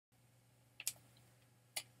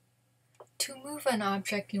To move an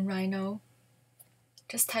object in Rhino,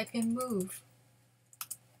 just type in move.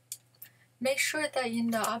 Make sure that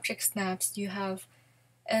in the object snaps you have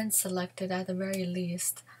end selected at the very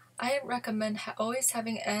least. I recommend always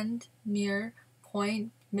having end, near,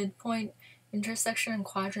 point, midpoint, intersection, and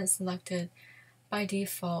quadrant selected by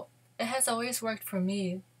default. It has always worked for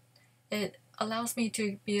me. It allows me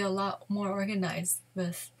to be a lot more organized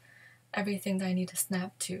with everything that I need to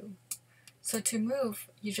snap to. So to move,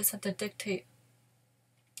 you just have to dictate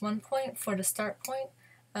 1 point for the start point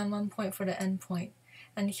and 1 point for the end point.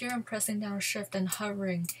 And here I'm pressing down Shift and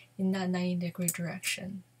hovering in that 90-degree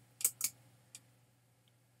direction.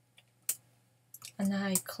 And then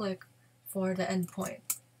I click for the end point.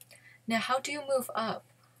 Now how do you move up?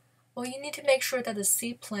 Well, you need to make sure that the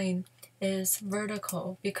C-plane is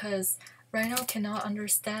vertical because Rhino cannot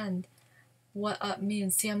understand what up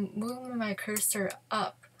means. See, I'm moving my cursor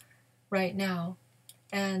up right now,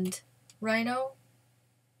 and Rhino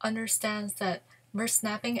understands that we're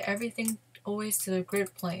snapping everything always to the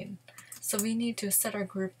grid plane. So we need to set our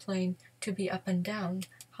grid plane to be up and down.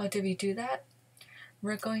 How do we do that?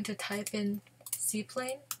 We're going to type in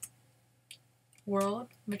Cplane World,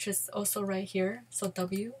 which is also right here, so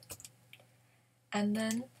W. And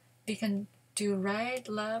then we can do right,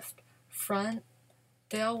 left, front.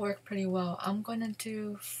 They all work pretty well. I'm going to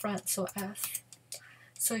do front, so F.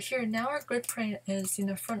 So here, now our grid plane is in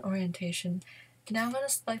the front orientation. Now I'm going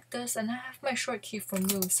to select this, and I have my short key for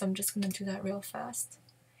move, so I'm just going to do that real fast.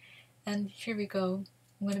 And here we go.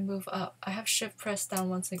 I'm going to move up. I have Shift pressed down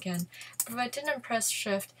once again. But if I didn't press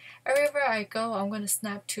Shift, everywhere I go, I'm going to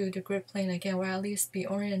snap to the grid plane again, or at least be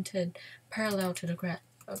oriented parallel to the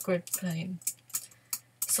grid plane.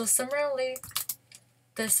 So similarly,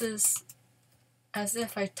 this is as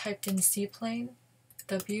if I typed in Cplane,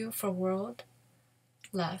 W for world,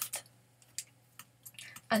 left.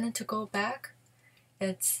 And then to go back,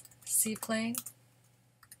 it's Cplane,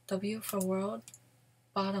 W for world,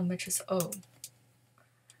 bottom, which is O.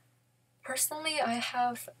 Personally, I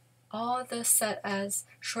have all this set as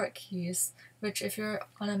short keys, which if you're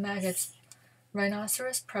on a Mac, it's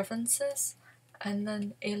Rhinoceros preferences and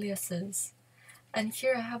then aliases. And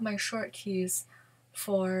here I have my short keys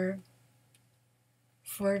for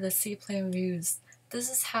the Cplane views.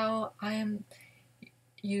 This is how I am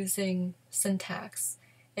using syntax.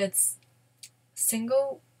 It's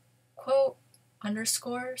single quote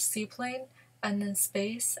underscore Cplane and then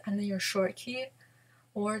space and then your short key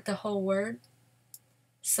or the whole word.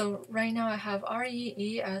 So right now I have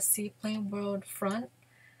REE as Cplane World Front,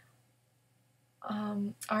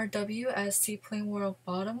 RW as Cplane World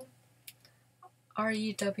Bottom,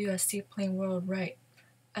 REW as Cplane World Right,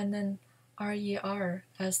 and then RER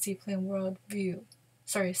as Cplane World View.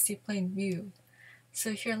 Sorry, Cplane View.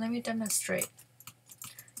 So here, let me demonstrate.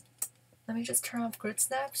 Let me just turn off grid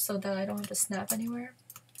snap so that I don't have to snap anywhere.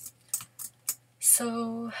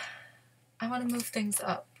 So I want to move things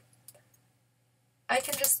up. I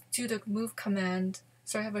can just do the move command.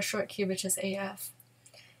 So I have a short key which is AF.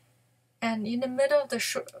 And in the middle of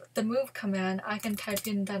the move command, I can type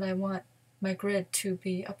in that I want my grid to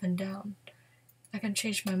be up and down. I can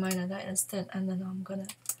change my mind at that instant, and then I'm gonna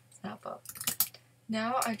snap up.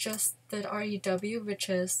 Now I just did REW, which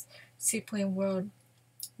is Cplane World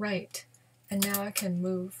Right, and now I can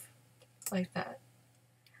move like that.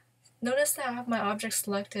 Notice that I have my object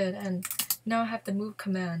selected, and now I have the move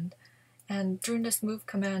command. And during this move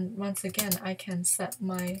command, once again, I can set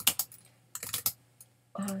my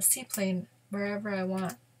Cplane wherever I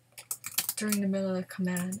want during the middle of the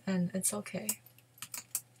command, and it's okay.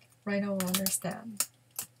 Rhino will understand.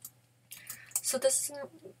 So this is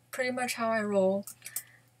pretty much how I roll.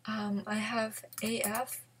 I have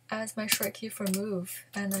AF as my short key for move,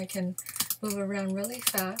 and I can move around really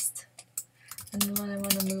fast. And then when I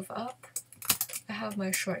want to move up, I have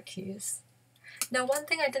my short keys. Now one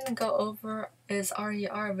thing I didn't go over is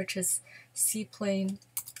RER, which is Cplane.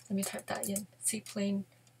 Let me type that in. Cplane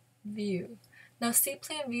View. Now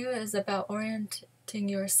Cplane View is about orienting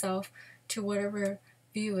yourself to whatever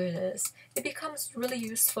view it is. It becomes really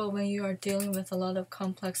useful when you are dealing with a lot of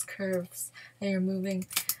complex curves and you're moving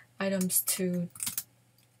items to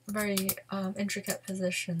very intricate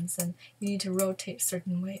positions and you need to rotate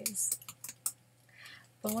certain ways.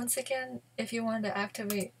 But once again, if you want to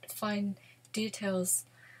activate fine details,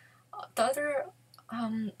 the other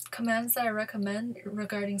commands that I recommend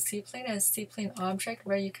regarding Cplane is Cplane Object,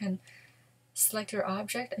 where you can select your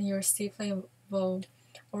object and your Cplane will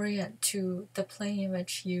orient to the plane in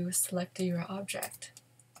which you selected your object.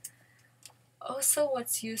 Also,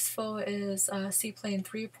 what's useful is Cplane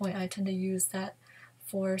 3-point. I tend to use that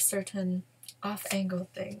for certain off-angle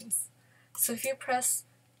things. So if you press,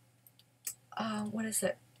 what is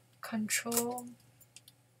it? Control.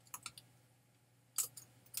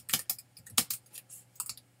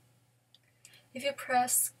 If you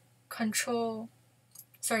press Command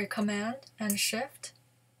and Shift,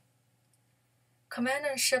 Command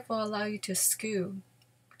and Shift will allow you to skew.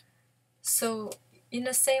 So in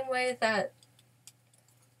the same way that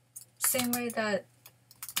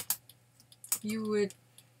you would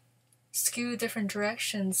skew different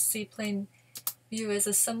directions, Cplane View is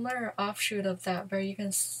a similar offshoot of that, where you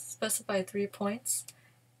can specify 3 points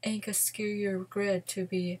and you can skew your grid to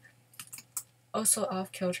be also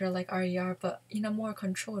off kilter like RER, but in a more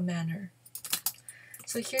controlled manner.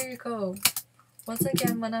 So here you go. Once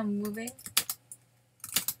again, when I'm moving,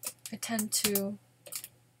 I tend to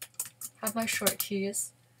have my short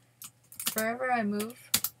keys. Wherever I move,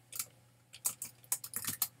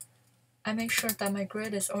 I make sure that my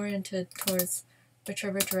grid is oriented towards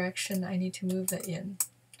whichever direction I need to move it in.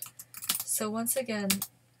 So once again,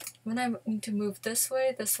 when I need to move this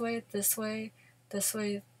way, this way, this way, this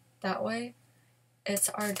way, that way,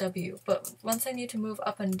 it's RW. But once I need to move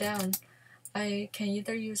up and down, I can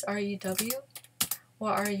either use REW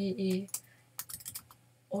or REE.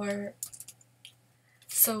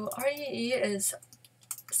 So REE is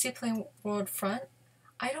Cplane World Front.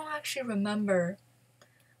 I don't actually remember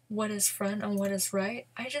what is front and what is right.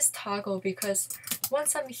 I just toggle because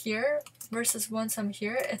once I'm here versus once I'm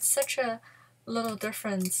here, it's such a little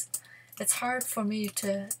difference. It's hard for me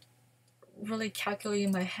to really calculate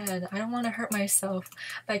in my head. I don't want to hurt myself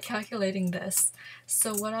by calculating this.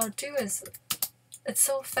 So what I'll do is, it's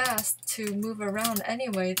so fast to move around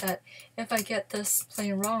anyway that if I get this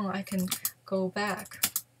plane wrong, I can go back.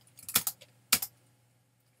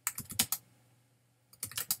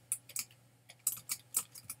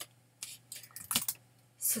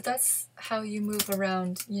 So that's how you move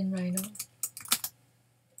around in Rhino.